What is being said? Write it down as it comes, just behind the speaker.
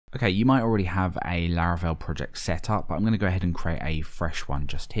Okay, you might already have a Laravel project set up, but I'm going to go ahead and create a fresh one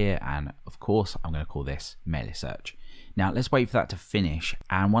just here. And of course, I'm going to call this Meilisearch. Now let's wait for that to finish.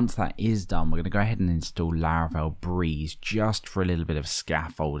 And once that is done, we're going to go ahead and install Laravel Breeze just for a little bit of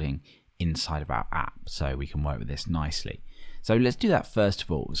scaffolding inside of our app so we can work with this nicely. So let's do that first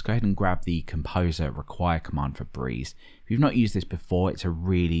of all. Let's go ahead and grab the composer require command for Breeze. If you've not used this before, it's a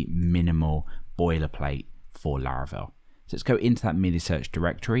really minimal boilerplate for Laravel. So let's go into that Meilisearch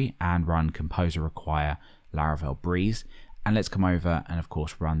directory and run composer require Laravel Breeze. And let's come over and of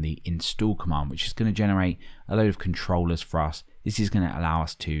course run the install command, which is going to generate a load of controllers for us. This is going to allow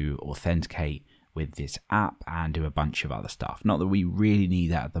us to authenticate with this app and do a bunch of other stuff. Not that we really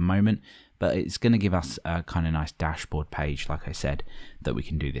need that at the moment, but it's going to give us a kind of nice dashboard page, like I said, that we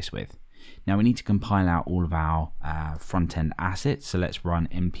can do this with. Now we need to compile out all of our front-end assets. So let's run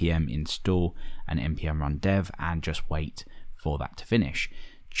npm install and npm run dev and just wait for that to finish.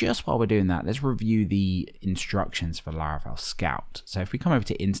 Just while we're doing that, let's review the instructions for Laravel Scout. So if we come over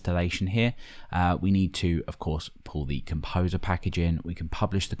to installation here, we need to, of course, pull the composer package in. We can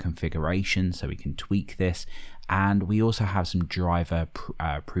publish the configuration so we can tweak this. And we also have some driver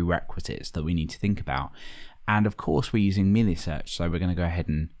prerequisites that we need to think about. And of course, we're using Meilisearch. So we're going to go ahead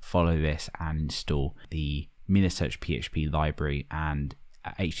and follow this and install the Meilisearch PHP library and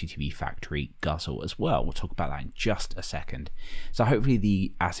HTTP factory guzzle as well. We'll talk about that in just a second. So hopefully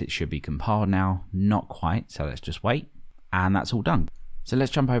the assets should be compiled now. Not quite, so let's just wait. And that's all done. So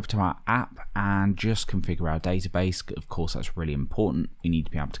let's jump over to our app and just configure our database. Of course, that's really important. We need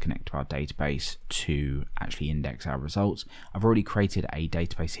to be able to connect to our database to actually index our results. I've already created a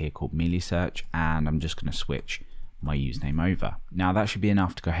database here called Meilisearch, and I'm just going to switch my username over. Now that should be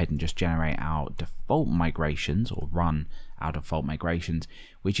enough to go ahead and just generate our default migrations or run our default migrations,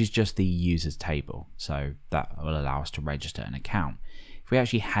 which is just the users table. So that will allow us to register an account. If we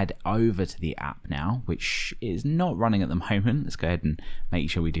actually head over to the app now, which is not running at the moment, let's go ahead and make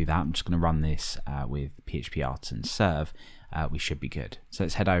sure we do that. I'm just going to run this with PHP Artisan Serve. We should be good. So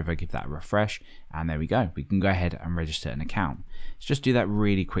let's head over, give that a refresh, and there we go. We can go ahead and register an account. Let's just do that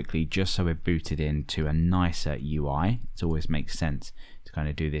really quickly, just so we're booted into a nicer UI. It always makes sense to kind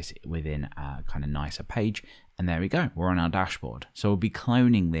of do this within a kind of nicer page. And there we go, we're on our dashboard. So we'll be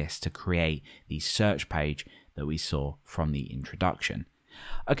cloning this to create the search page that we saw from the introduction.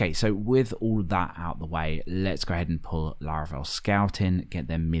 Okay, so with all that out the way, let's go ahead and pull Laravel Scout in, get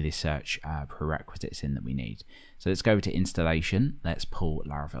the Meilisearch prerequisites in that we need. So let's go to installation, let's pull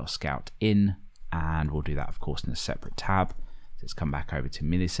Laravel Scout in, and we'll do that of course in a separate tab. So let's come back over to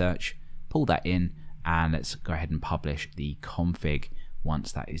Meilisearch, pull that in, and let's go ahead and publish the config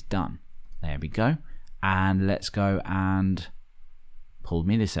once that is done. There we go. And let's go and pull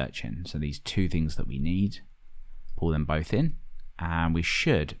Meilisearch in. So these two things that we need, pull them both in, and we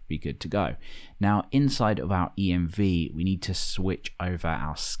should be good to go. Now inside of our env, we need to switch over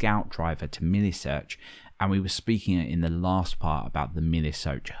our Scout driver to Meilisearch, and we were speaking in the last part about the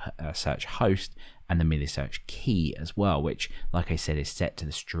Meilisearch search host and the Meilisearch key as well, which, like I said, is set to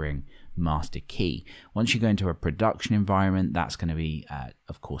the string master key. Once you go into a production environment, that's going to be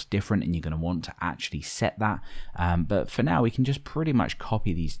of course different, and you're going to want to actually set that, but for now we can just pretty much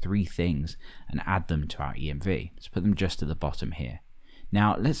copy these three things and add them to our env. Let's put them just at the bottom here.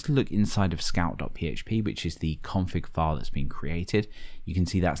 Now let's look inside of scout.php, which is the config file that's been created. You can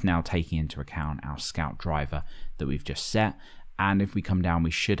see that's now taking into account our Scout driver that we've just set. And if we come down, we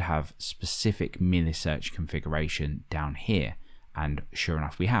should have specific Meilisearch configuration down here. And sure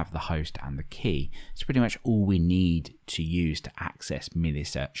enough, we have the host and the key. It's pretty much all we need to use to access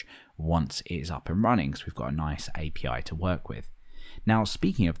Meilisearch once it is up and running, because we've got a nice API to work with. Now,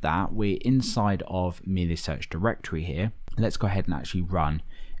 speaking of that, we're inside of Meilisearch directory here. Let's go ahead and actually run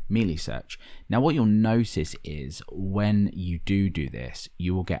Meilisearch. Now, what you'll notice is when you do this,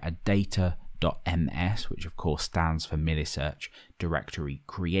 you will get a data.ms, which of course stands for Meilisearch directory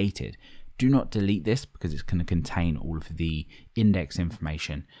created. Do not delete this because it's going to contain all of the index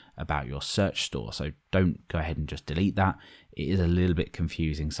information about your search store. So don't go ahead and just delete that. It is a little bit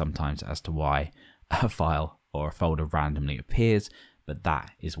confusing sometimes as to why a file or a folder randomly appears, but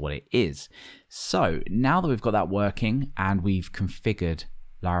that is what it is. So now that we've got that working and we've configured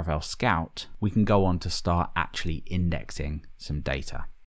Laravel Scout, we can go on to start actually indexing some data.